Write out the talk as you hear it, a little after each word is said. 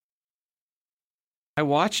I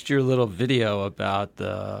watched your little video about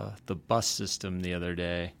the bus system the other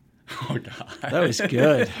day. Oh, God. That was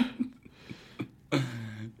good.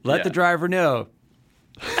 Let the driver know.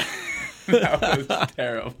 That was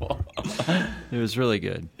terrible. It was really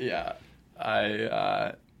good. Yeah.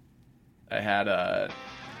 I had a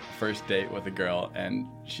first date with a girl, and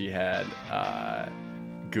she had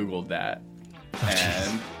Googled that.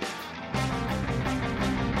 And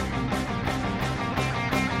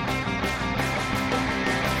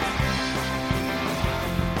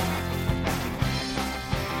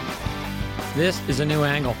This is A New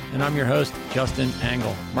Angle, and I'm your host, Justin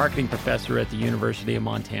Angle, marketing professor at the University of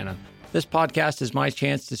Montana. This podcast is my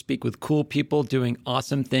chance to speak with cool people doing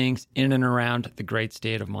awesome things in and around the great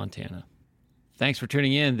state of Montana. Thanks for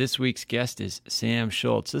tuning in. This week's guest is Sam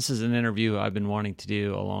Schultz. This is an interview I've been wanting to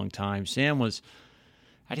do a long time.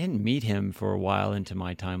 I didn't meet him for a while into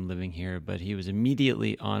my time living here, but he was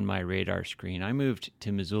immediately on my radar screen. I moved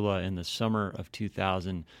to Missoula in the summer of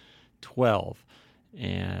 2012.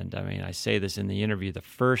 And I say this in the interview, the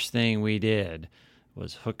first thing we did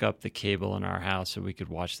was hook up the cable in our house so we could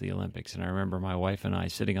watch the Olympics. And I remember my wife and I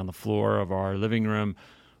sitting on the floor of our living room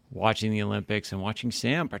watching the Olympics and watching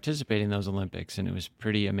Sam participate in those Olympics. And it was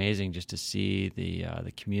pretty amazing just to see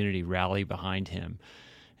the community rally behind him.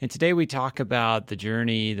 And today we talk about the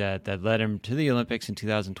journey that led him to the Olympics in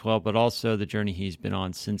 2012, but also the journey he's been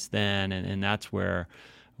on since then. And that's where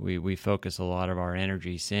we focus a lot of our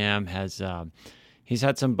energy. Sam has... He's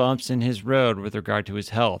had some bumps in his road with regard to his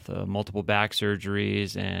health, multiple back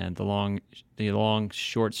surgeries, and the long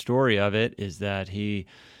short story of it is that he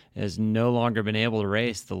has no longer been able to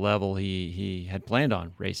race the level he had planned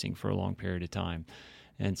on racing for a long period of time.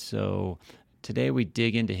 And so today we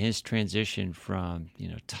dig into his transition from,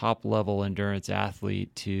 top level endurance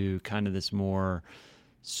athlete to kind of this more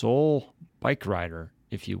soul bike rider,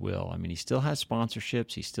 if you will. He still has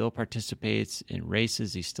sponsorships. He still participates in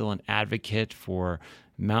races. He's still an advocate for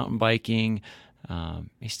mountain biking.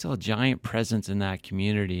 He's still a giant presence in that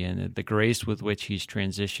community, and the grace with which he's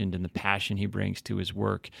transitioned and the passion he brings to his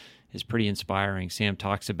work is pretty inspiring. Sam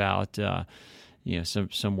talks about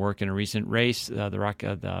some work in a recent race, the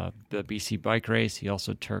BC bike race. He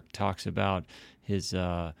also talks about his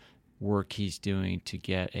work he's doing to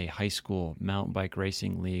get a high school mountain bike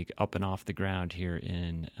racing league up and off the ground here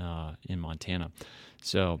in Montana.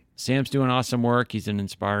 So Sam's doing awesome work. He's an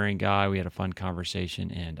inspiring guy. We had a fun conversation,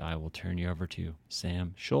 and I will turn you over to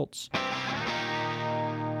Sam Schultz.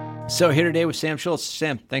 So here today with Sam Schultz.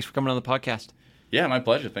 Sam, thanks for coming on the podcast. Yeah, my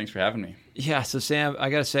pleasure. Thanks for having me. Yeah, so Sam, I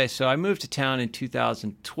got to say, I moved to town in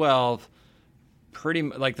 2012.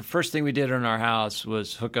 The first thing we did in our house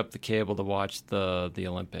was hook up the cable to watch the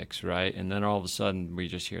Olympics, right? And then all of a sudden we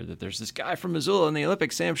just hear that there's this guy from Missoula in the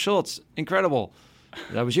Olympics, Sam Schultz, incredible.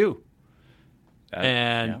 That was you.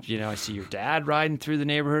 I see your dad riding through the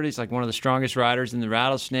neighborhood. He's like one of the strongest riders in the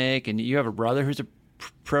Rattlesnake, and you have a brother who's a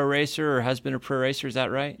pro racer or has been a pro racer. Is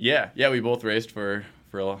that right? Yeah, we both raced for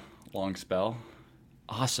a long spell.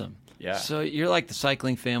 Awesome. Yeah. So you're like the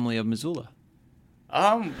cycling family of Missoula.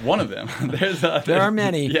 One of them. There are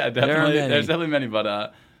many. Yeah, definitely. There are many. There's definitely many,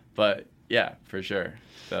 but yeah, for sure.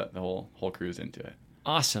 The whole crew's into it.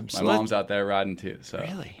 Awesome. My mom's out there riding too. So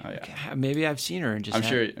really, oh, yeah. Okay. Maybe I've seen her and just. I'm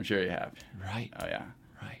sure you have. Right. Oh yeah.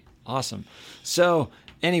 Right. Awesome. So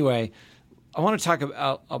anyway, I want to talk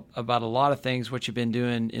about a lot of things. What you've been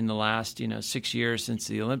doing in the last 6 years since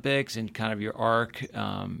the Olympics and kind of your arc,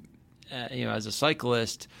 as a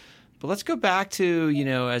cyclist. But let's go back to,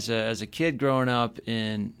 as a kid growing up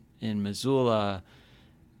in Missoula,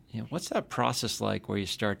 what's that process like where you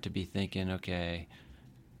start to be thinking, okay,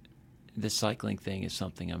 this cycling thing is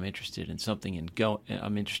something I'm interested in,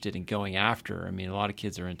 I'm interested in going after. A lot of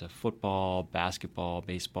kids are into football, basketball,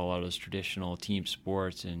 baseball, all those traditional team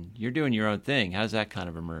sports, and you're doing your own thing. How does that kind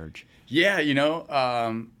of emerge? Yeah,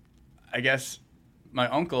 I guess my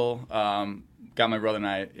uncle got my brother and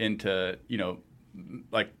I into,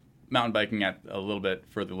 mountain biking at a little bit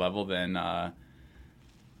further level than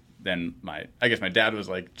my dad was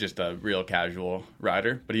like just a real casual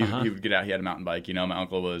rider, but he would get out. He had a mountain bike. My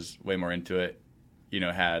uncle was way more into it.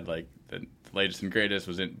 Had like the latest and greatest.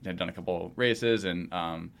 Had done a couple races, and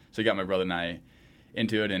so he got my brother and I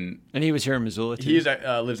into it. And he was here in Missoula too. He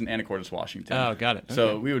lives in Anacortes, Washington. Oh, got it. Okay.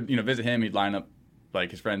 So we would visit him. He'd line up like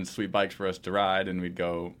his friends' sweet bikes for us to ride, and we'd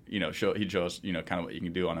go, he'd show us, kind of what you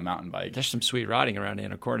can do on a mountain bike. There's some sweet riding around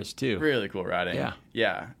Anacortes too. Really cool riding. Yeah.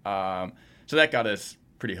 Yeah. So that got us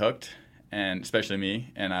pretty hooked, and especially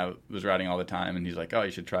me, and I was riding all the time, and he's like, oh,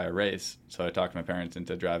 you should try a race. So I talked my parents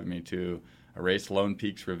into driving me to a race, Lone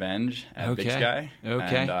Peak's Revenge at Big Sky.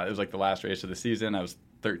 Okay. And it was like the last race of the season. I was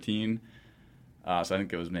 13. So I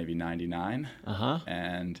think it was maybe 99. Uh-huh.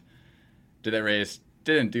 And did that race.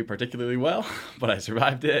 Didn't do particularly well, but I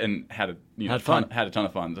survived it and had a ton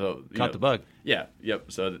of fun. So Caught the bug. Yeah,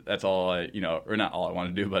 yep. So that's all or not all I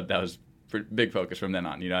wanted to do, but that was big focus from then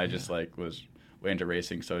on. I just was way into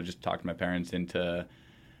racing, so I just talked my parents into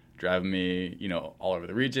driving me, all over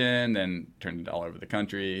the region, then turned it all over the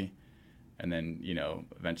country, and then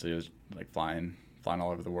eventually it was like flying all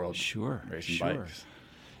over the world. Sure, racing bikes.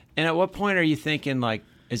 And at what point are you thinking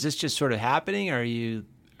is this just sort of happening? Or are you?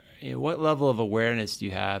 What level of awareness do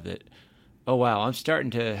you have that, oh wow, I'm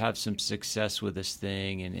starting to have some success with this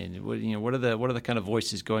thing, and what are the kind of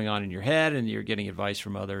voices going on in your head, and you're getting advice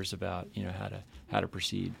from others about how to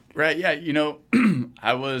proceed? Right. Yeah.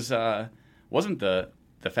 I wasn't the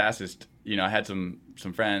fastest. I had some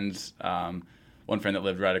friends. One friend that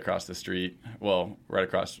lived right across the street. Well, right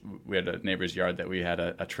across, we had a neighbor's yard that we had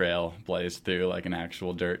a trail blazed through, like an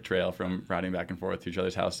actual dirt trail from riding back and forth to each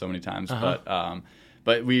other's house so many times. Uh-huh.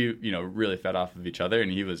 But we, really fed off of each other,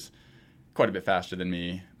 and he was quite a bit faster than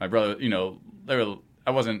me. My brother, I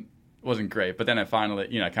wasn't great, but then I finally,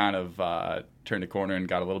 kind of turned a corner and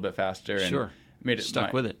got a little bit faster, and sure. Made it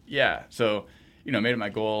stuck with it. Yeah, so made it my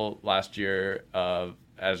goal last year of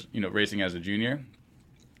racing as a junior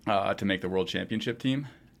to make the world championship team.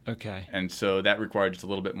 Okay. And so that required just a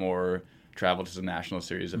little bit more travel to some national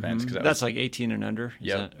series events. Mm-hmm. That's like 18 and under.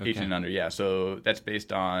 Yeah, okay. 18 and under. Yeah, so that's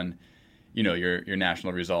based on. Your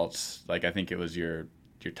national results, like I think it was your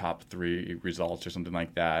top 3 results or something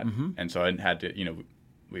like that. Mm-hmm. And so I had to,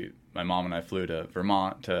 my mom and I flew to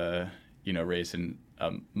Vermont to, race in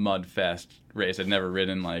a mud fest race. I'd never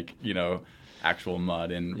ridden actual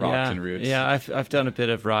mud and rocks and roots. Yeah, I've done a bit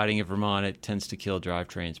of riding in Vermont. It tends to kill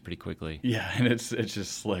drivetrains pretty quickly. Yeah, and it's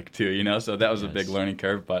just slick too, So that was a big learning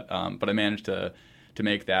curve, but I managed to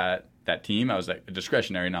make that team. I was like a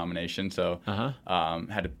discretionary nomination, so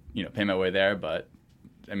had to pay my way there. But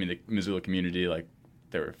I mean, the Missoula community,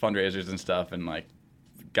 there were fundraisers and stuff, and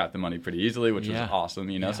got the money pretty easily, which was awesome.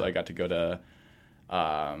 So I got to go to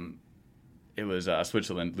it was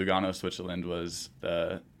Switzerland. Lugano, Switzerland was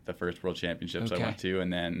the first World Championships I went to,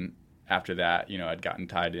 and then after that, I'd gotten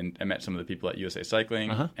tied in. I met some of the people at USA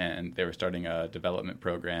Cycling, and they were starting a development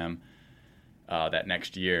program that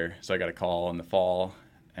next year. So I got a call in the fall.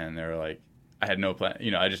 And they were like, I had no plan.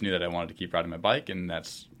 I just knew that I wanted to keep riding my bike, and that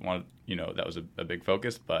was a big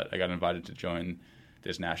focus. But I got invited to join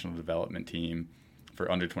this national development team for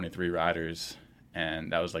under 23 riders,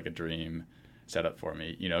 and that was like a dream setup for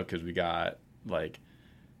me. Because we got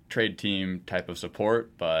trade team type of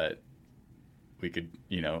support, but we could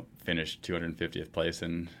finish 250th place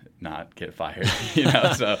and not get fired.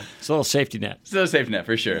 So it's a little safety net. It's a safety net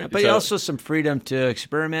for sure. Yeah, but also some freedom to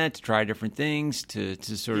experiment, to try different things, to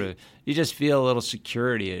sort of you just feel a little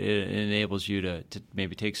security. It enables you to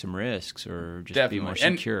maybe take some risks or just Definitely. Be more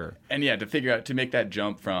secure. And to figure out to make that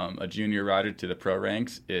jump from a junior rider to the pro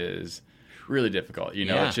ranks is really difficult.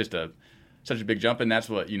 It's just such a big jump, and that's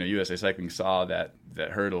what USA Cycling saw that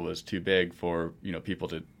hurdle was too big for people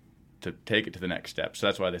to take it to the next step. So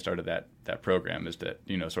that's why they started that program, is to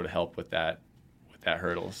sort of help with that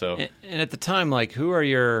hurdle. So and at the time, who are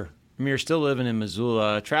you're still living in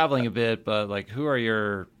Missoula, traveling a bit, but who are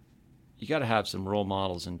you got to have some role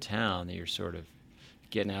models in town that you're sort of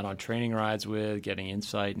getting out on training rides with, getting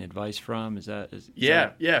insight and advice from.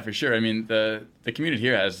 Yeah, for sure. I mean, the community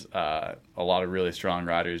here has a lot of really strong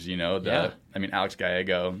riders. I mean, Alex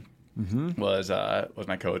Gallego was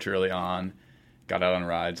my coach early on. Got out on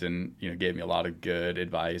rides and gave me a lot of good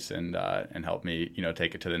advice and helped me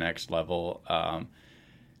take it to the next level.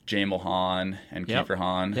 Jamal Hahn and Kiefer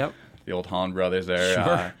Hahn, the old Hahn brothers there.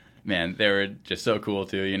 Sure. Man, they were just so cool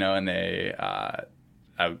too, and they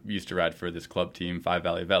I used to ride for this club team, Five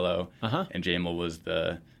Valley Velo, and Jamal was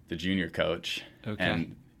the junior coach. Okay.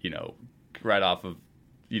 And right off of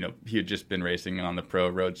he had just been racing on the pro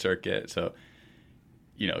road circuit, so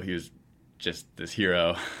he was just this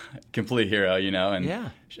hero, complete hero, and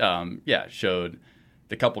showed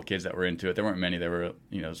the couple kids that were into it. There weren't many. There were,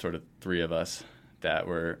 sort of 3 of us that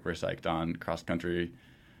were psyched on cross country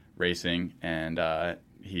racing, and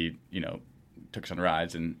he, took us on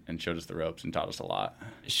rides and showed us the ropes and taught us a lot.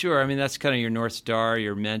 Sure. I mean, that's kind of your North Star,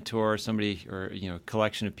 your mentor, somebody, or,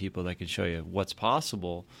 collection of people that can show you what's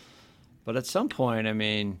possible. But at some point, I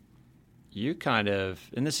mean, you kind of,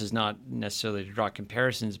 and this is not necessarily to draw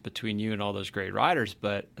comparisons between you and all those great riders,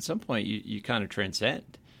 but at some point you kind of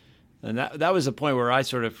transcend. And that was the point where I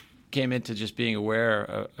sort of came into just being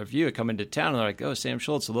aware of you. I come into town and they're like, oh, Sam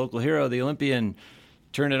Schultz, the local hero, the Olympian,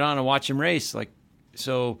 turn it on and watch him race.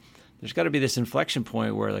 So there's got to be this inflection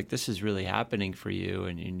point where this is really happening for you,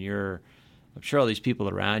 and you're I'm sure all these people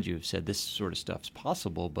around you have said this sort of stuff's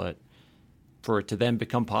possible, but for it to then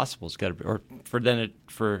become possible, it's got to be, or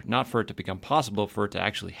not for it to become possible, for it to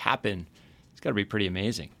actually happen, it's got to be pretty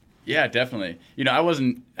amazing. Yeah, definitely. I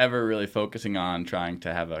wasn't ever really focusing on trying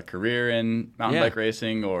to have a career in mountain bike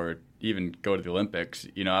racing or even go to the Olympics.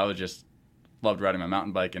 I was just loved riding my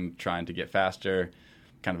mountain bike and trying to get faster.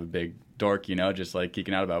 Kind of a big dork, just like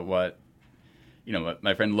geeking out about what,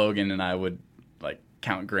 my friend Logan and I would like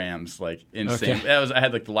count grams, like insane. Okay. I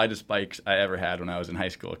had like the lightest bikes I ever had when I was in high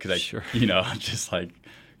school because just like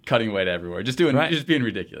cutting weight everywhere, just being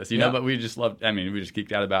ridiculous, But we just loved. We just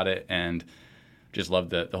geeked out about it and just loved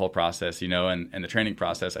the whole process, and the training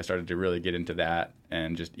process. I started to really get into that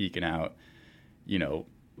and just eking out,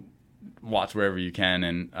 watts wherever you can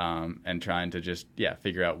and trying to just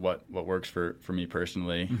figure out what works for me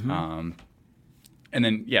personally. Mm-hmm. And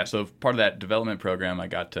then so part of that development program, I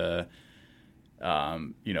got to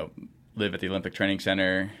live at the Olympic Training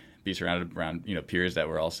Center, be surrounded around peers that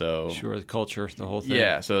were also the culture, the whole thing.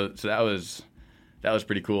 Yeah, so that was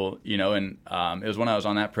pretty cool, and it was when I was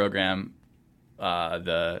on that program,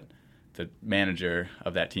 the manager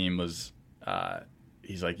of that team was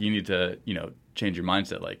he's like, you need to change your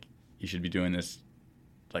mindset, like you should be doing this,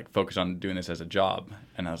 like focus on doing this as a job.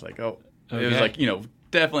 And I was like, it was like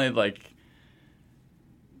definitely like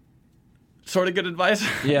sort of good advice.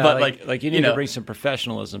 Yeah, but like you need to bring some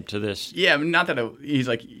professionalism to this. Yeah, not that he's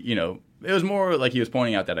like, it was more like he was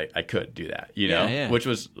pointing out that I could do that, which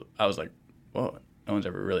was, I was like, whoa, no one's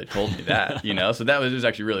ever really told me that, So that was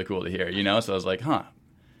actually really cool to hear, So I was like,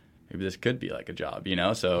 maybe this could be like a job,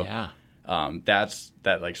 So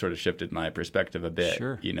that like sort of shifted my perspective a bit,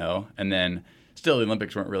 Sure. And then still the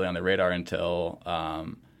Olympics weren't really on the radar until,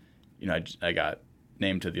 I got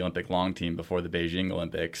named to the Olympic long team before the Beijing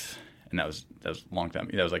Olympics. And that was a long time.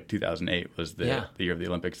 That was like 2008 was the year of the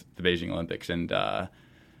Olympics, the Beijing Olympics. And so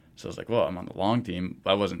I was like, well, I'm on the long team.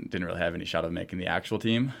 I didn't really have any shot of making the actual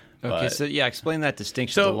team. Okay, so explain that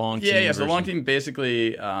distinction. The long team. So the long team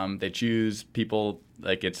basically they choose people,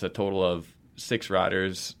 like it's a total of 6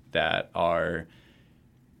 riders that are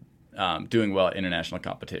doing well at international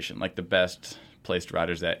competition, like the best placed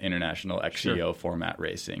riders at international XCO format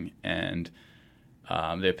racing, and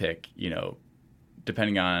they pick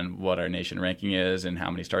depending on what our nation ranking is and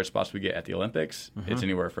how many start spots we get at the Olympics, it's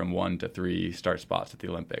anywhere from 1 to 3 start spots at the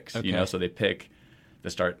Olympics. Okay. So they pick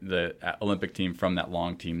the Olympic team from that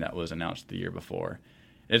long team that was announced the year before.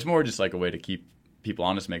 It's more just like a way to keep people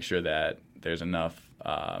honest, make sure that there's enough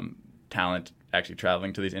talent actually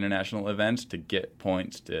traveling to these international events to get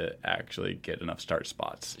points to actually get enough start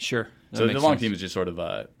spots. Sure. So the long team is just sort of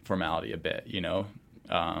a formality a bit,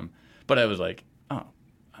 But I was like,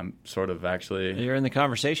 I'm sort of actually... You're in the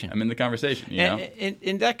conversation. I'm in the conversation,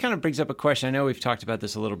 And that kind of brings up a question. I know we've talked about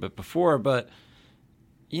this a little bit before, but,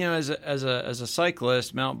 as a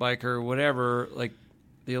cyclist, mountain biker, whatever, like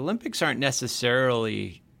the Olympics aren't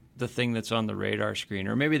necessarily the thing that's on the radar screen,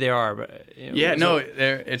 or maybe they are. But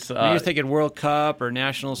it's... you're thinking World Cup or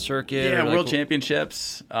national circuit. Yeah, World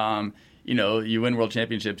Championships. You win World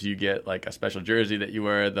Championships, you get like a special jersey that you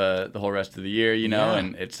wear the whole rest of the year,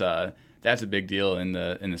 and it's... that's a big deal in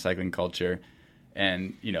the cycling culture,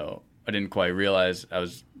 and I didn't quite realize I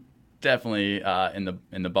was definitely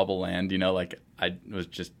in the bubble land. Like I was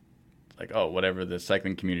just like, oh, whatever the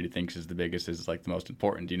cycling community thinks is the biggest is like the most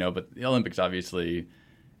important. But the Olympics obviously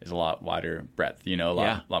is a lot wider breadth. A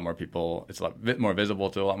lot more people. It's a lot bit more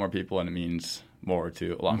visible to a lot more people, and it means more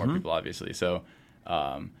to a lot more people, obviously. So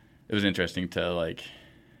it was interesting to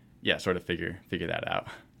sort of figure that out.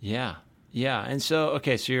 Yeah. Yeah, and so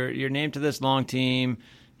you're named to this long team,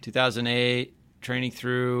 2008, training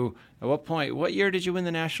through. At what year did you win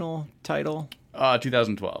the national title?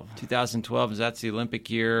 2012. 2012, that's the Olympic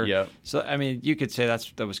year. Yep. So you could say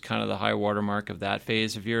that was kind of the high watermark of that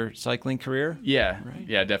phase of your cycling career. Yeah, right?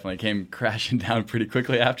 Yeah, definitely came crashing down pretty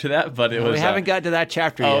quickly after that. But we haven't got to that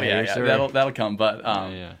chapter yet. Oh yeah, that'll come. But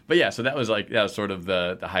so that was sort of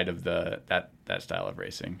the height of that style of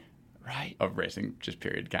racing. Right. Of racing, just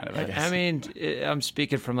period, kind of, I guess. I mean, I'm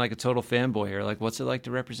speaking from like a total fanboy here. Like, what's it like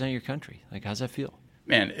to represent your country? Like, how's that feel?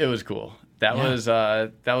 Man, it was cool. That was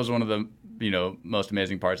one of the most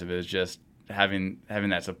amazing parts of it, is just having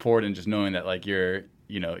that support and just knowing that like you're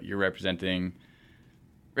representing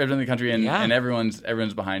the country and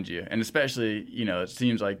everyone's behind you. And especially it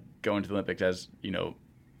seems like going to the Olympics as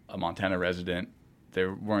a Montana resident,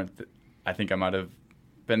 there weren't. I think I might have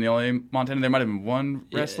been the only Montana. There might have been one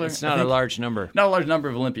wrestler. It's not a large number. Not a large number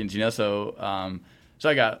of Olympians, So,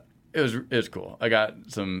 I got it was cool. I got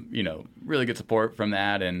some really good support from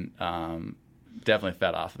that, and definitely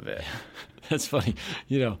fed off of it. That's funny.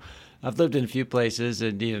 I've lived in a few places,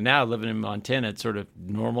 and now living in Montana, it's sort of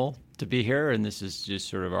normal to be here, and this is just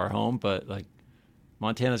sort of our home. But like,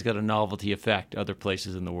 Montana's got a novelty effect other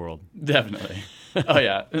places in the world. Definitely. Oh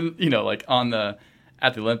yeah, and like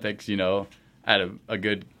at the Olympics, I had a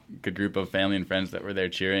good group of family and friends that were there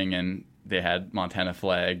cheering, and they had Montana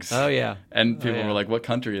flags. Oh yeah, and people were like, "What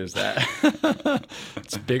country is that?"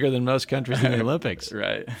 It's bigger than most countries in the Olympics.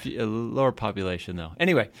 Right. A lower population though.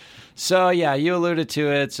 Anyway, so yeah, you alluded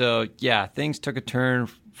to it. So yeah, things took a turn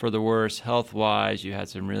for the worse health-wise. You had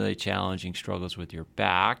some really challenging struggles with your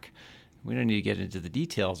back. We don't need to get into the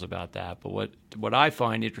details about that, but what I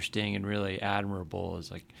find interesting and really admirable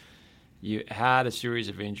is like you had a series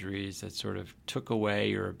of injuries that sort of took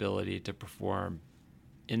away your ability to perform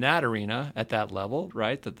in that arena at that level,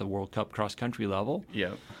 right? At the World Cup cross-country level.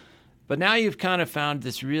 Yeah. But now you've kind of found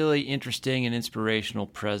this really interesting and inspirational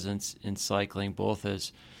presence in cycling, both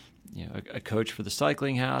as a coach for the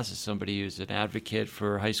Cycling House, as somebody who's an advocate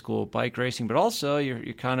for high school bike racing, but also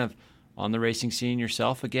you're kind of on the racing scene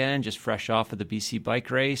yourself again, just fresh off of the BC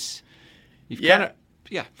bike race.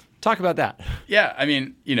 Talk about that. Yeah, I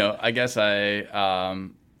mean, I guess I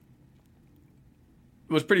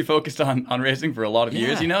was pretty focused on racing for a lot of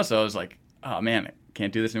years, so I was like, oh man, I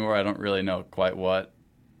can't do this anymore. I don't really know quite what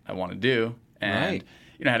I want to do. And,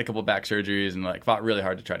 I had a couple of back surgeries and like fought really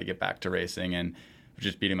hard to try to get back to racing and was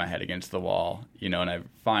just beating my head against the wall, and I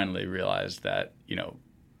finally realized that,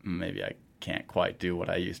 maybe I can't quite do what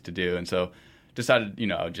I used to do. And so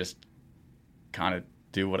decided, I would just kind of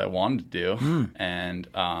do what I wanted to do and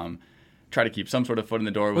try to keep some sort of foot in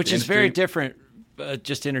the door with the industry. Which is very different,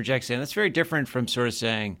 just to interject saying, that's very different from sort of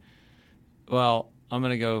saying, well, I'm going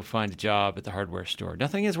to go find a job at the hardware store.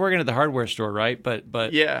 Nothing is working at the hardware store, right?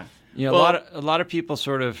 But yeah, a lot of people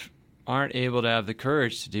sort of aren't able to have the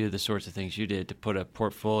courage to do the sorts of things you did, to put a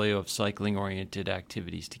portfolio of cycling-oriented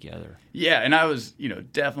activities together. Yeah, and I was,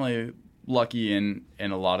 definitely lucky in a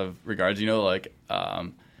lot of regards. I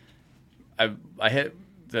hit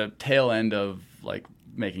the tail end of like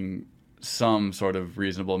making some sort of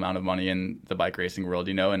reasonable amount of money in the bike racing world,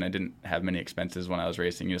 and I didn't have many expenses when I was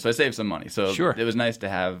racing, so I saved some money. So sure. It was nice to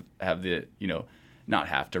have the, not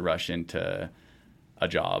have to rush into a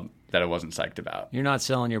job that I wasn't psyched about. You're not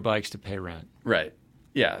selling your bikes to pay rent. Right.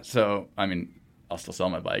 Yeah. So, I mean, I'll still sell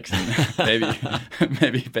my bikes and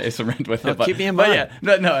maybe pay some rent with it. But keep me in mind.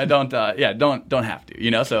 But no, I don't. Don't have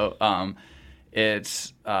to. So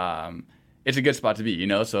it's a good spot to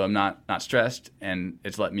be. So I'm not stressed, and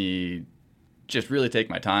it's let me just really take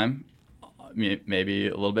my time. Maybe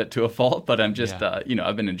a little bit to a fault, but I'm just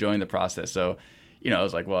I've been enjoying the process. So I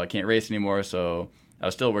was like, well, I can't race anymore, so I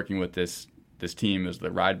was still working with this team. It was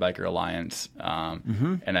the Ride Biker Alliance,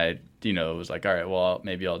 and I was like, all right, well,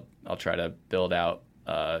 maybe I'll try to build out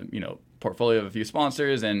portfolio of a few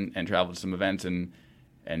sponsors and travel to some events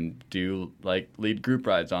and do like lead group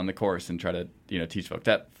rides on the course and try to teach folks.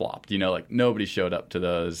 That flopped. Like nobody showed up to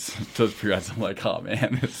those pre-rides. I'm like, oh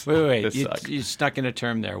man, this sucks. You stuck in a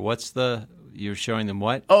term there. You're showing them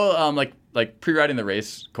what? Oh, like pre-riding the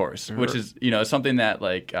race course, which is something that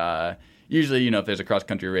like usually if there's a cross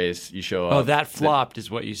country race, you show up. Oh, that flopped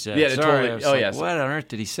is what you said. Yeah, sorry. Totally. Yes. What on earth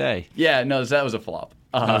did he say? Yeah, no, that was a flop.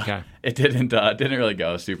 Okay. It didn't really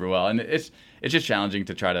go super well, and it's just challenging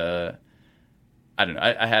to try to. I don't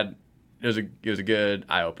know. It was a good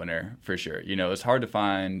eye opener for sure. It was hard to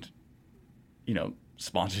find,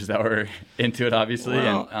 sponsors that were into it, obviously,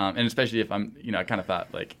 and especially if I'm, I kind of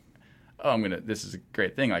thought like, oh, this is a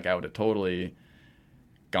great thing. Like I would have totally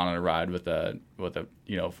gone on a ride with a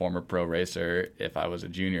former pro racer if I was a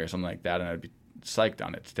junior or something like that, and I'd be psyched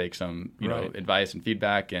on it to take some advice and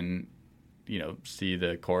feedback and see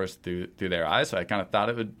the course through their eyes. So I kind of thought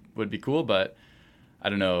it would be cool, but I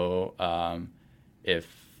don't know if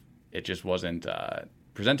it just wasn't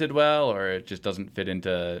presented well, or it just doesn't fit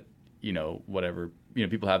into whatever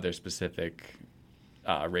people have their specific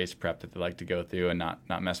race prep that they like to go through and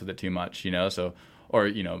not mess with it too much. So or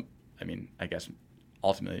I guess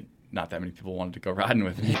ultimately not that many people wanted to go riding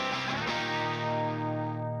with me.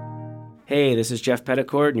 Hey, this is Jeff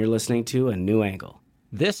Petticourt, and you're listening to A New Angle.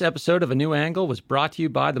 This episode of A New Angle was brought to you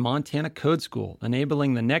by the Montana Code School,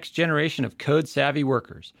 enabling the next generation of code-savvy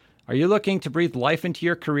workers. Are you looking to breathe life into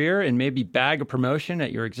your career and maybe bag a promotion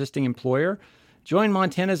at your existing employer? Join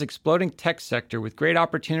Montana's exploding tech sector with great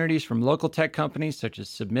opportunities from local tech companies such as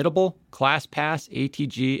Submittable, ClassPass,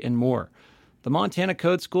 ATG, and more. The Montana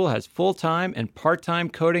Code School has full-time and part-time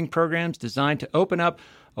coding programs designed to open up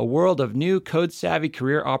a world of new code-savvy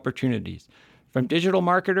career opportunities, from digital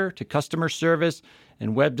marketer to customer service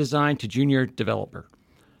and web design to junior developer.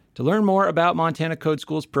 To learn more about Montana Code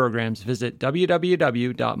School's programs, visit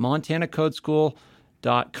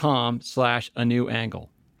www.montanacodeschool.com/a-new-angle.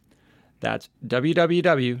 That's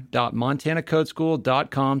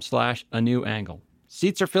www.montanacodeschool.com/a-new-angle.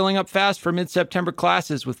 Seats are filling up fast for mid-September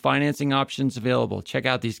classes with financing options available. Check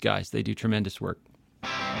out these guys. They do tremendous work.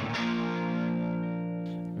 I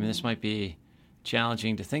mean, this might be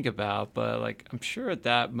challenging to think about, but like I'm sure at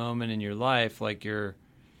that moment in your life, like you've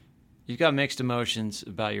got mixed emotions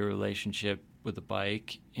about your relationship with the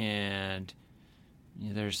bike, and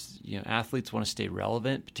there's athletes want to stay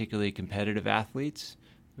relevant, particularly competitive athletes.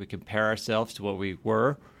 We compare ourselves to what we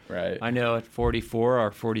were. Right. I know at 44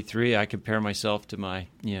 or 43, I compare myself to my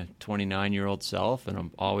 29-year-old self, and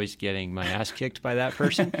I'm always getting my ass kicked by that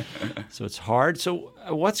person. So it's hard. So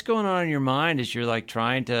what's going on in your mind as you're like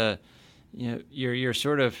trying to, you're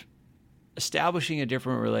sort of establishing a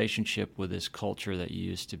different relationship with this culture that you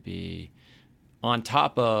used to be on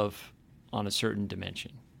top of on a certain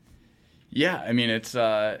dimension? Yeah, I mean it's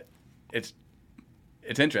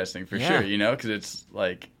interesting for sure, because it's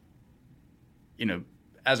like,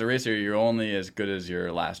 as a racer, you're only as good as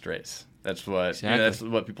your last race. That's what that's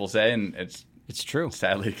what people say, and it's true.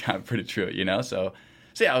 Sadly, kind of pretty true, So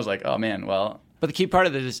yeah, I was like, oh man, well. But the key part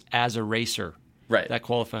of it is as a racer, right? That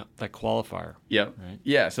qualifier. Yep. Right?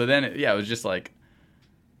 Yeah. So then, it was just like,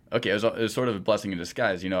 okay, it was sort of a blessing in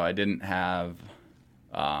disguise. I didn't have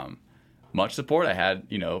much support. I had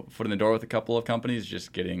foot in the door with a couple of companies,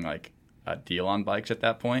 just getting like a deal on bikes at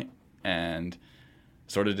that point, and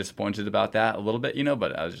sort of disappointed about that a little bit,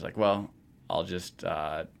 but I was just like, well, I'll just,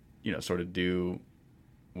 sort of do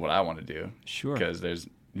what I want to do. Sure. Because there's,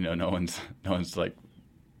 no one's like,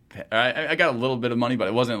 I got a little bit of money, but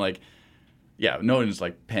it wasn't like, no one's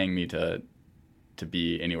like paying me to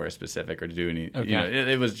be anywhere specific or to do any,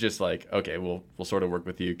 okay. It was just like, okay, we'll sort of work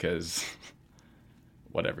with you because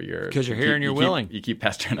whatever because you're here and you're willing. You keep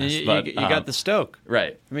pestering us. You But, you got the stoke.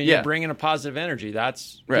 Right. I mean, you're bringing a positive energy.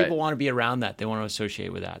 That's right. People want to be around that. They want to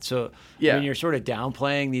associate with that. So when you're sort of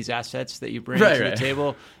downplaying these assets that you bring to the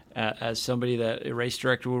table as somebody that a race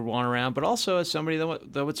director would want around, but also as somebody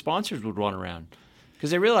that sponsors would want around.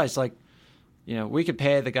 Because they realize, like, we could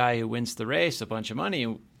pay the guy who wins the race a bunch of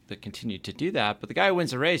money that continue to do that, but the guy who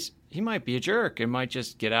wins the race, he might be a jerk and might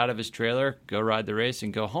just get out of his trailer, go ride the race,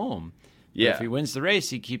 and go home. Yeah. But if he wins the race,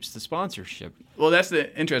 he keeps the sponsorship. Well, that's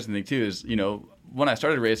the interesting thing, too, is, when I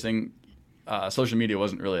started racing, social media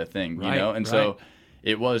wasn't really a thing, And so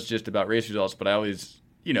it was just about race results, but I always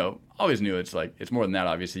knew it's like, it's more than that,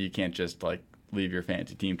 obviously. You can't just, like, leave your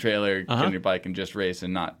fancy team trailer, get on your bike, and just race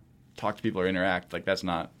and not talk to people or interact. Like, that's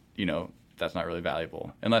not really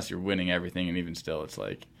valuable. Unless you're winning everything, and even still, it's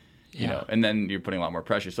like, and then you're putting a lot more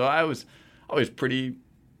pressure. So I was always pretty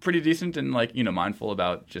decent and like mindful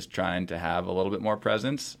about just trying to have a little bit more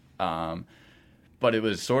presence, but it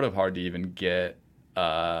was sort of hard to even get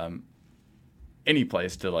any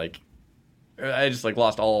place to like. I just like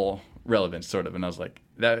lost all relevance, sort of, and I was like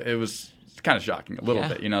that. It was kind of shocking a little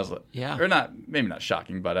bit, I was like, or not, maybe not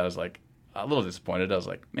shocking, but I was like a little disappointed. I was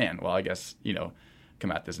like, man, well, I guess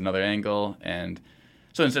come at this another angle, and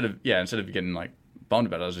so instead of getting like bummed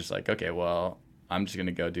about it, I was just like, okay, well, I'm just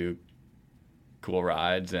gonna go do cool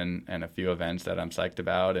rides and a few events that I'm psyched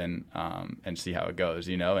about and see how it goes,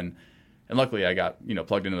 and luckily I got,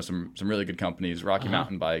 plugged into some really good companies. Rocky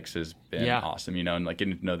Mountain Bikes has been awesome, and like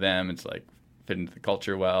getting to know them, it's like fit into the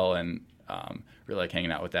culture well, and really like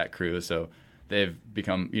hanging out with that crew. So they've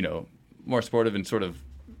become, more supportive and sort of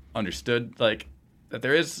understood like that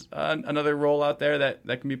there is another role out there that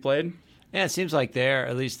can be played. Yeah, it seems like they're,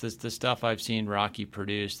 at least the stuff I've seen Rocky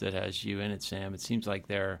produce that has you in it, Sam, it seems like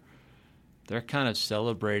they're kind of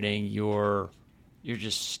celebrating your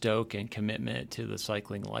just stoke and commitment to the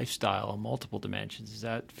cycling lifestyle on multiple dimensions. Does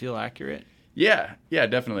that feel accurate? Yeah,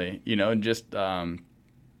 definitely. And just, I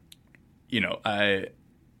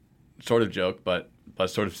sort of joke, but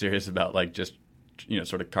sort of serious about like just,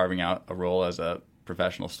 sort of carving out a role as a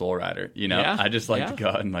professional soul rider. I just like to go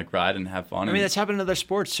out and like ride and have fun. I mean, that's happened in other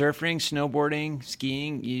sports, surfing, snowboarding,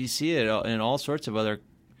 skiing. You see it in all sorts of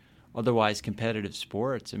otherwise competitive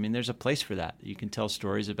sports. I mean, there's a place for that. You can tell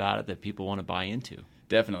stories about it that people want to buy into.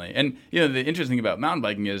 Definitely. And, the interesting thing about mountain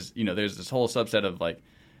biking is, there's this whole subset of like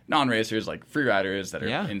non-racers, like free riders that are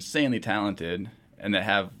insanely talented and that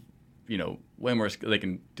have, way more skill. They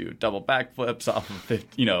can do double backflips off of,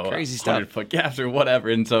 crazy 100-foot gaps or whatever.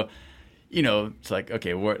 And so, it's like,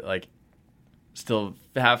 okay, we're like still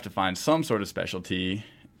have to find some sort of specialty.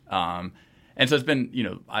 And so it's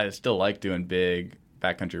been, I still like doing big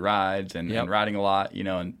backcountry rides and riding a lot,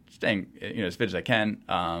 and staying, as fit as I can.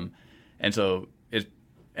 And so it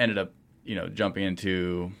ended up jumping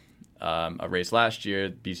into a race last year,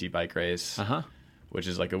 BC Bike Race, which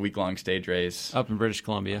is like a week-long stage race. Up in British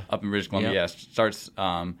Columbia. Yeah. Starts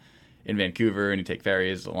in Vancouver, and you take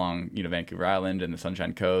ferries along, Vancouver Island and the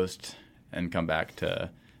Sunshine Coast, and come back to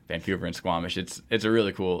Vancouver and Squamish. It's a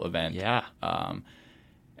really cool event. Yeah.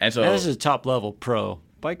 And so this is a top-level pro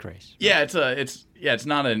bike race. Yeah, it's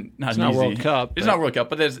not easy. World Cup. It's not World Cup,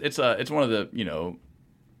 but it's one of the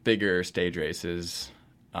bigger stage races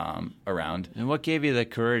around. And what gave you the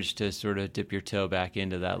courage to sort of dip your toe back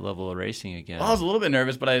into that level of racing again? Well, I was a little bit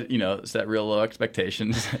nervous, but I set real low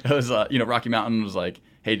expectations. It was Rocky Mountain was like,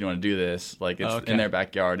 hey, do you want to do this? Like, it's in their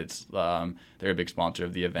backyard. It's they're a big sponsor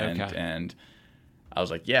of the event, and I was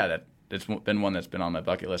like, yeah, it's been one that's been on my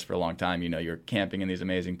bucket list for a long time. You're camping in these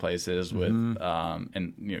amazing places with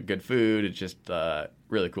and good food. It's just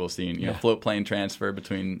really cool seeing float plane transfer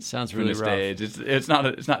between really the stage. It's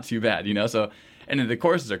not too bad, So, and the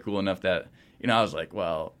courses are cool enough that I was like,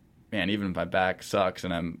 well, man, even if my back sucks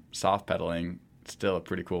and I'm soft pedaling, it's still a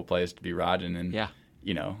pretty cool place to be riding and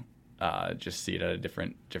just see it at a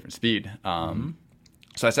different speed.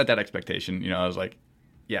 So I set that expectation. I was like,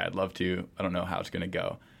 yeah, I'd love to. I don't know how it's going to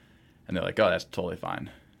go. And they're like, oh, that's totally fine.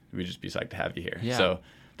 We'd just be psyched to have you here. Yeah. So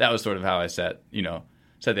that was sort of how I set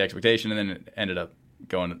the expectation, and then it ended up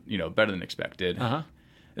going, better than expected.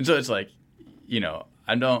 And so it's like,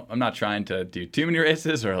 I'm not trying to do too many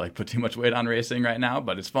races or like put too much weight on racing right now,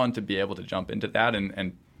 but it's fun to be able to jump into that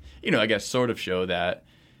and I guess sort of show that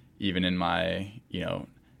even in my,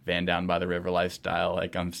 van down by the river lifestyle,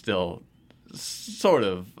 like I'm still sort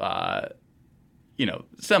of,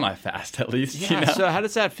 semi-fast at least. Yeah. So how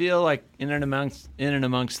does that feel like in and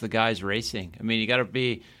amongst the guys racing? I mean, you got to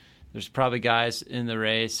be. There's probably guys in the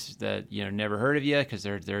race that never heard of you because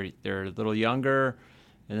they're a little younger,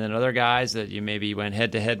 and then other guys that you maybe went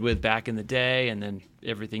head to head with back in the day, and then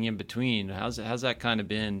everything in between. How's that kind of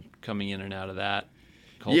been coming in and out of that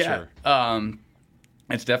culture? Yeah.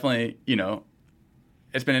 It's definitely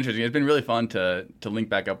it's been interesting. It's been really fun to link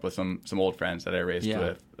back up with some old friends that I raced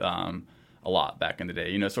with. A lot back in the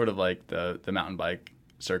day, sort of like the mountain bike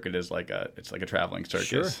circuit is like a traveling circus.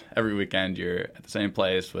 Sure. Every weekend you're at the same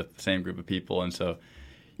place with the same group of people, and so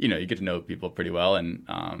you get to know people pretty well, and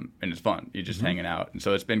it's fun. You're just hanging out, and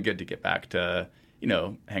so it's been good to get back to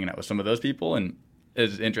hanging out with some of those people, and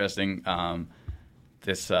it's interesting.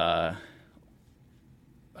 This I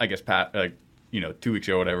guess 2 weeks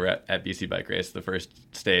ago or whatever at BC Bike Race, the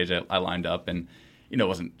first stage I lined up and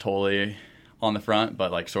wasn't totally on the front,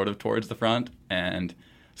 but like sort of towards the front, and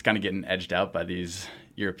it's kind of getting edged out by these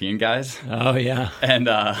European guys. Oh yeah. And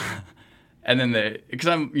then because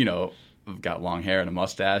I'm I've got long hair and a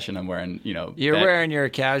mustache, and I'm wearing you're wearing your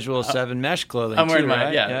casual 7 mesh clothing. I'm wearing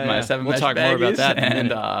right? my 7 we'll mesh talk baggies, more about that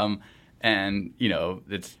in a minute. And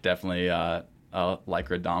it's definitely a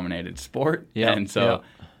lycra dominated sport. Yeah. And so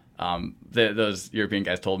those European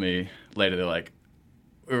guys told me later, they're like,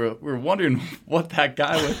 we're wondering what that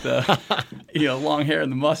guy with the long hair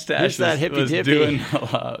and the mustache was doing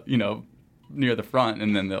near the front,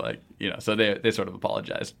 and then they're like so they sort of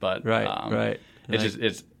apologized, but right.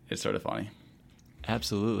 It's sort of funny.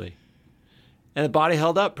 Absolutely. And the body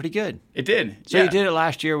held up pretty good. It did. So you did it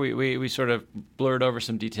last year. We sort of blurred over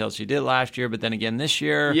some details. You did it last year, but then again this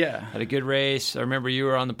year. Yeah. Had a good race. I remember you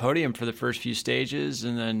were on the podium for the first few stages,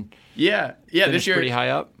 and then this year pretty high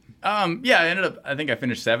up. I think I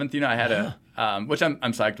finished 7th. I had which I'm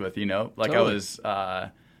psyched with. Totally. I was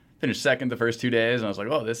finished 2nd the first 2 days, and I was like,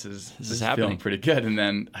 oh, this is feeling pretty good. And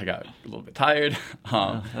then I got a little bit tired.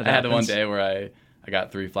 I had the one day where I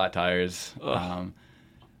got 3 flat tires.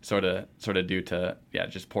 Sort of due to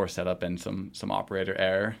just poor setup and some operator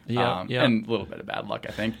error, and a little bit of bad luck,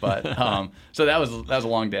 I think. But so that was a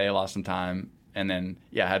long day. I lost some time, and then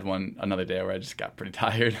I had another day where I just got pretty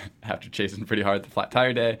tired after chasing pretty hard the flat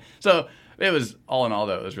tire day. So it was all in all,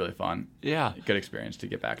 though, it was really fun. Yeah, good experience to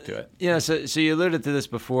get back to it. Yeah. So you alluded to this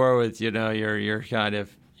before with your kind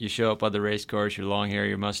of. You show up on the race course, your long hair,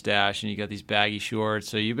 your mustache, and you got these baggy shorts.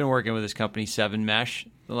 So you've been working with this company 7 Mesh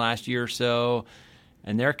the last year or so.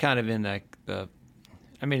 And they're kind of in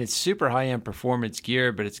it's super high-end performance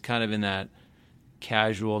gear, but it's kind of in that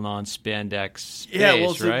casual, non-spandex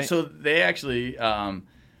space, right? So they actually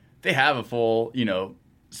they have a full,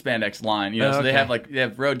 spandex line. So they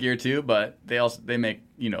have road gear too, but they make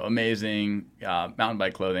amazing mountain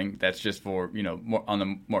bike clothing that's just for more on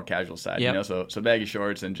the more casual side. Yep. So baggy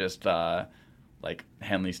shorts and just like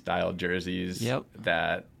Henley style jerseys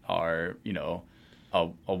that are a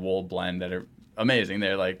wool blend that are amazing.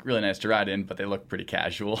 They're like really nice to ride in, but they look pretty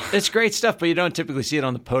casual. It's great stuff, but you don't typically see it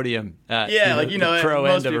on the podium. At, the pro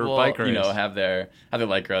most end people, of a bike race. Have their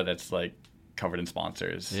Lycra that's like covered in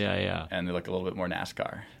sponsors. Yeah. And they look a little bit more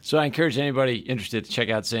NASCAR. So I encourage anybody interested to check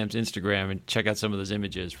out Sam's Instagram and check out some of those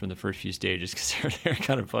images from the first few stages because they're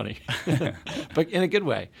kind of funny, but in a good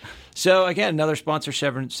way. So again, another sponsor,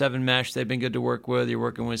 Seven Mesh. They've been good to work with. You're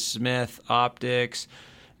working with Smith Optics.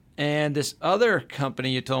 And this other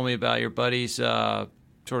company you told me about, your buddy's sort of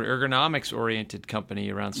ergonomics-oriented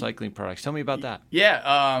company around cycling products. Tell me about that.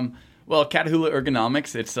 Yeah. Well, Catahoula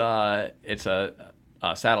Ergonomics, it's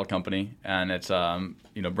a saddle company, and it's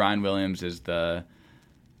Brian Williams is the,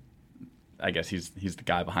 I guess he's the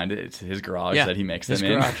guy behind it. It's his garage that he makes them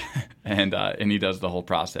in, and he does the whole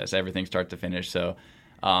process, everything start to finish. So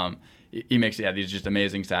he makes these just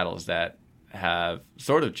amazing saddles that have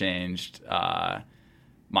sort of changed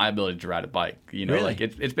my ability to ride a bike. Really? Like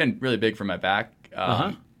it's been really big for my back.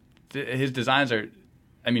 His designs are,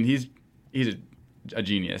 he's a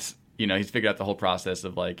genius. He's figured out the whole process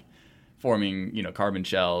of like forming, carbon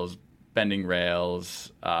shells, bending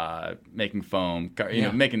rails, making foam,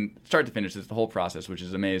 making start to finish. It's the whole process, which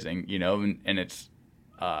is amazing, and it's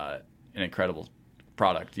an incredible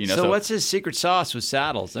product. So what's his secret sauce with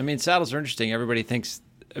saddles? Saddles are interesting. Everybody thinks,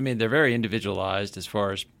 they're very individualized as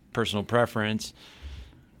far as personal preference.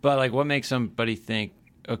 But like, what makes somebody think,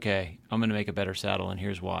 okay, I'm going to make a better saddle, and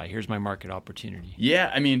here's why. Here's my market opportunity.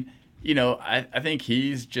 Yeah, I think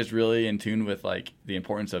he's just really in tune with like the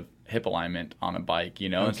importance of hip alignment on a bike,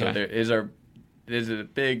 Okay. And so there's a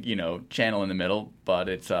big, channel in the middle, but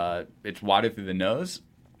it's wider through the nose,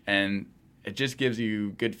 and it just gives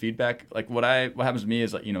you good feedback. Like what happens to me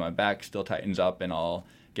is like, my back still tightens up and I'll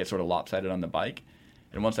get sort of lopsided on the bike.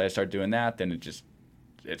 And once I start doing that, then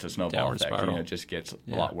it's a snowball downward effect. spiral. It just gets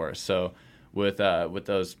a lot worse. So with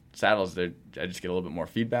those saddles, I just get a little bit more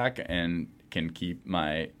feedback and can keep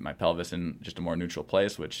my pelvis in just a more neutral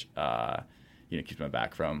place, which keeps my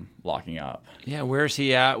back from locking up. Yeah, where's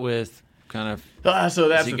he at with kind of? So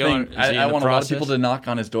that's the thing. I want a lot of people to knock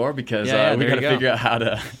on his door because we got to figure out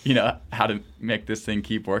how to make this thing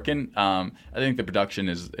keep working. I think the production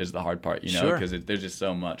is the hard part, because there's just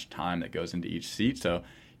so much time that goes into each seat. So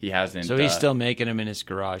he hasn't. So he's still making them in his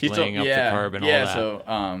garage, laying up the curb and all that. Yeah.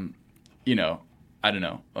 So I don't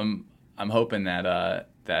know. I'm hoping that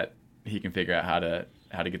he can figure out how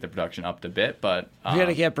to get the production up a bit, but we got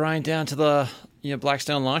to get Brian down to the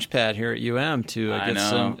Blackstone Launchpad here at UM to get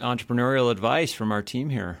some entrepreneurial advice from our team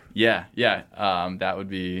here. Yeah. That'd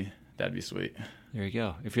be sweet. There you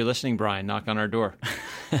go. If you're listening, Brian, knock on our door.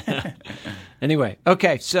 Anyway,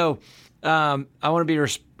 okay. So I want to be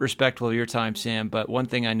respectful of your time, Sam. But one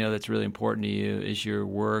thing I know that's really important to you is your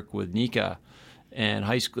work with NICA. And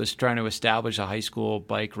high school is trying to establish a high school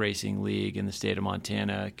bike racing league in the state of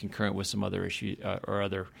Montana, concurrent with some other issues or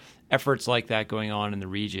other efforts like that going on in the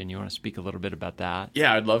region. You want to speak a little bit about that?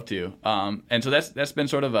 Yeah, I'd love to. And so that's been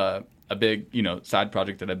sort of a big side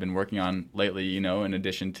project that I've been working on lately. In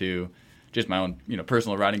addition to just my own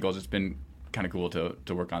personal riding goals, it's been kind of cool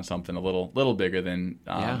to work on something a little bigger than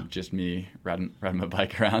just me riding my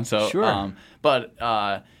bike around. So sure.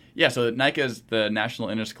 So NICA is the National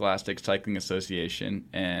Interscholastic Cycling Association,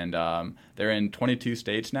 and they're in 22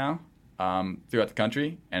 states now throughout the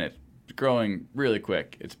country, and it's growing really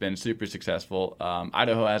quick. It's been super successful.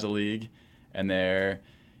 Idaho has a league, and they're,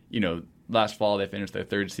 last fall they finished their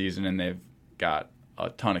third season, and they've got a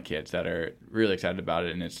ton of kids that are really excited about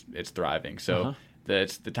it, and it's thriving. So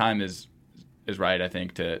the time is right, I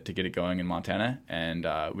think, to get it going in Montana, and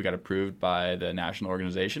we got approved by the national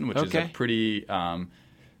organization, which is a pretty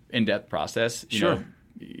in-depth process. You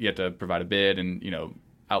have to provide a bid and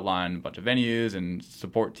outline a bunch of venues and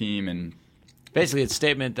support team, and basically it's a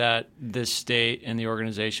statement that this state and the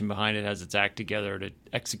organization behind it has its act together to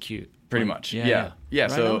execute. Pretty much. Yeah.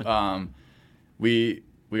 Right. So on. We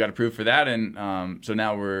got approved for that, and so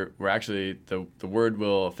now we're actually the word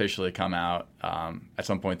will officially come out at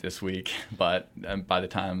some point this week, but by the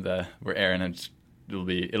time we're airing it'll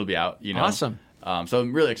be out. Awesome. So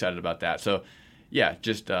I'm really excited about that. So. Yeah,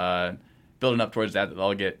 just building up towards that.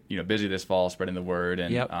 I'll get busy this fall, spreading the word.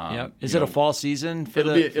 And yep. Is it a fall season for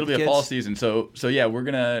it'll be kids? a fall season. So yeah, we're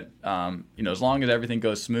gonna as long as everything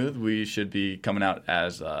goes smooth, we should be coming out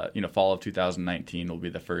as fall of 2019 will be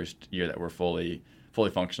the first year that we're fully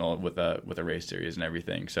functional with a race series and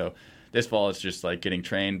everything. So this fall it's just like getting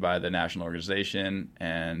trained by the national organization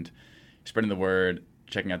and spreading the word,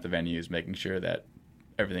 checking out the venues, making sure that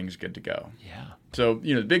everything's good to go. Yeah. So,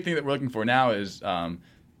 the big thing that we're looking for now is,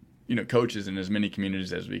 coaches in as many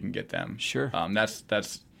communities as we can get them. Sure. That's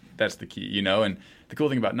the key, and the cool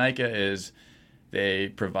thing about NICA is, they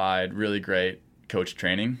provide really great coach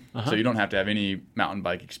training. So you don't have to have any mountain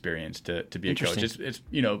bike experience to be a coach. It's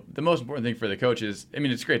the most important thing for the coach is,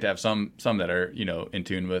 it's great to have some that are, in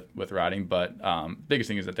tune with riding, but biggest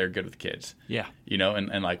thing is that they're good with kids. Yeah.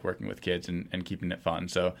 And like working with kids and keeping it fun.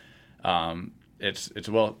 So it's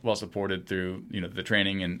well supported through, the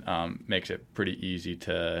training and makes it pretty easy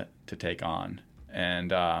to take on. And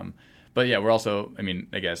but yeah, we're also,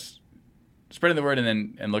 I guess, spreading the word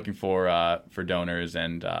and looking for donors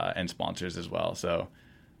and sponsors as well. So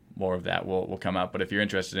more of that will come out. But if you're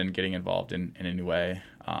interested in getting involved in any way,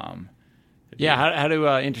 how do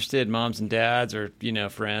interested moms and dads or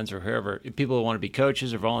friends or whoever, if people want to be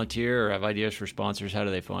coaches or volunteer or have ideas for sponsors, how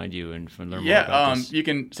do they find you and learn more about this? You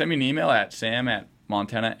can send me an email at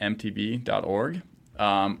sam@montanamtb.org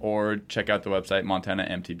or check out the website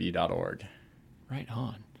montanamtb.org. Right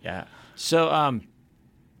on. Yeah. So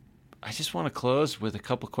I just want to close with a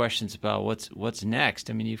couple questions about what's next.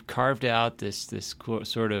 You've carved out this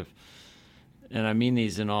sort of, and I mean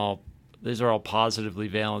these are all positively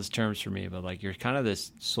valence terms for me, but like you're kind of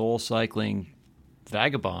this soul cycling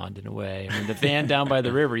vagabond in a way. The van down by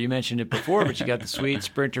the river, you mentioned it before, but you got the sweet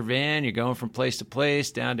Sprinter van. You're going from place to place,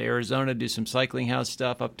 down to Arizona, do some cycling house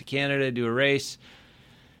stuff, up to Canada, do a race,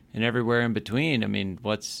 and everywhere in between.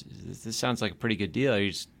 This sounds like a pretty good deal. You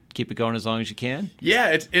just keep it going as long as you can? Yeah,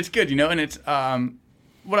 it's good, and it's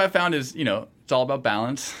what I found is, it's all about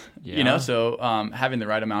balance, so having the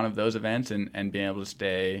right amount of those events and being able to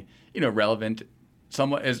stay, relevant,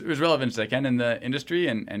 somewhat as relevant as I can in the industry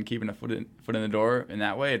and keeping a foot in the door in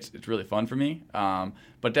that way. It's really fun for me,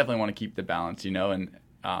 but definitely want to keep the balance, and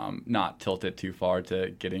not tilt it too far to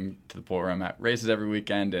getting to the point where I'm at races every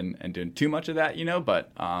weekend and doing too much of that,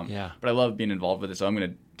 but I love being involved with it, so I'm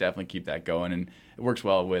going to definitely keep that going, and it works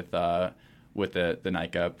well with the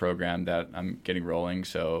NICA program that I'm getting rolling,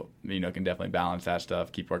 so can definitely balance that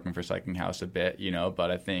stuff, keep working for Cycling House a bit, but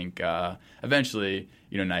I think eventually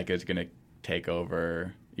NICA is going to take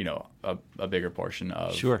over a bigger portion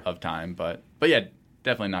of time, but yeah,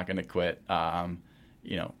 definitely not going to quit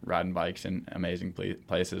riding bikes in amazing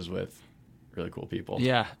places with really cool people.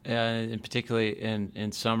 Yeah, and particularly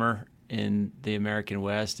in summer in the American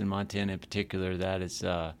West and Montana in particular, that is,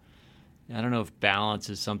 I don't know if balance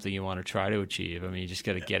is something you want to try to achieve. You just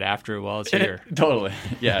got to get after it while it's here. Totally.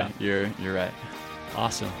 Yeah, you're right.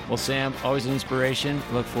 Awesome. Well, Sam, always an inspiration.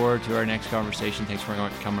 Look forward to our next conversation. Thanks for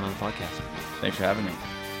coming on the podcast. Thanks for having me.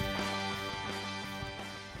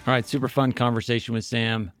 All right, super fun conversation with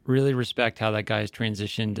Sam. Really respect how that guy has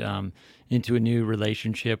transitioned into a new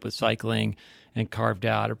relationship with cycling and carved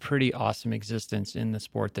out a pretty awesome existence in the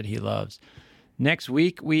sport that he loves. Next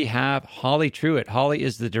week, we have Holly Truitt. Holly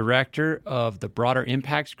is the director of the Broader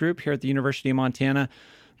Impacts Group here at the University of Montana.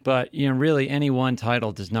 But, really any one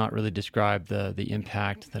title does not really describe the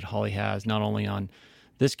impact that Holly has, not only on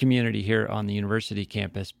this community here on the university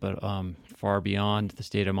campus, but far beyond the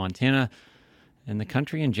state of Montana and the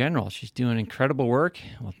country in general. She's doing incredible work.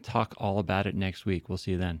 We'll talk all about it next week. We'll see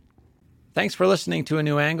you then. Thanks for listening to A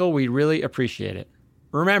New Angle. We really appreciate it.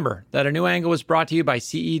 Remember that A New Angle was brought to you by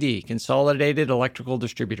CED, Consolidated Electrical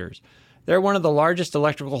Distributors. They're one of the largest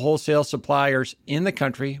electrical wholesale suppliers in the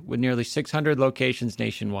country with nearly 600 locations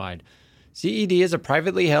nationwide. CED is a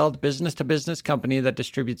privately held business-to-business company that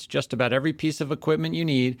distributes just about every piece of equipment you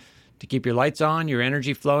need to keep your lights on, your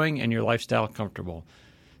energy flowing, and your lifestyle comfortable.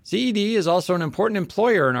 CED is also an important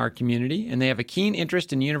employer in our community, and they have a keen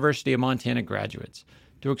interest in University of Montana graduates.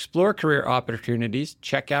 To explore career opportunities,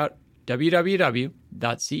 check out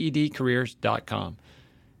www.cedcareers.com.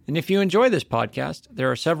 And if you enjoy this podcast, there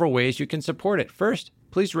are several ways you can support it. First,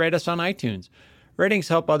 please rate us on iTunes. Ratings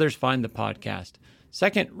help others find the podcast.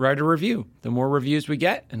 Second, write a review. The more reviews we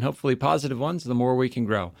get, and hopefully positive ones, the more we can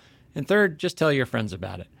grow. And third, just tell your friends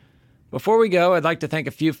about it. Before we go, I'd like to thank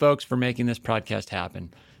a few folks for making this podcast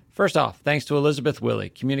happen. First off, thanks to Elizabeth Willey,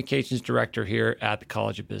 Communications Director here at the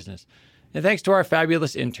College of Business. And thanks to our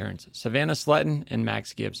fabulous interns, Savannah Sletton and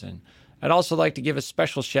Max Gibson. I'd also like to give a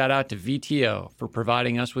special shout out to VTO for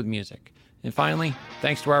providing us with music. And finally,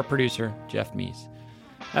 thanks to our producer, Jeff Meese.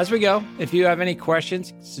 As we go, if you have any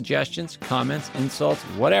questions, suggestions, comments, insults,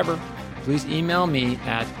 whatever, please email me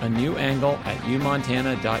at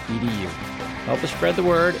anewangle@umontana.edu. Help us spread the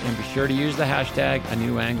word and be sure to use the hashtag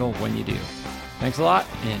 #anewangle when you do. Thanks a lot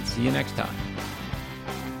and see you next time.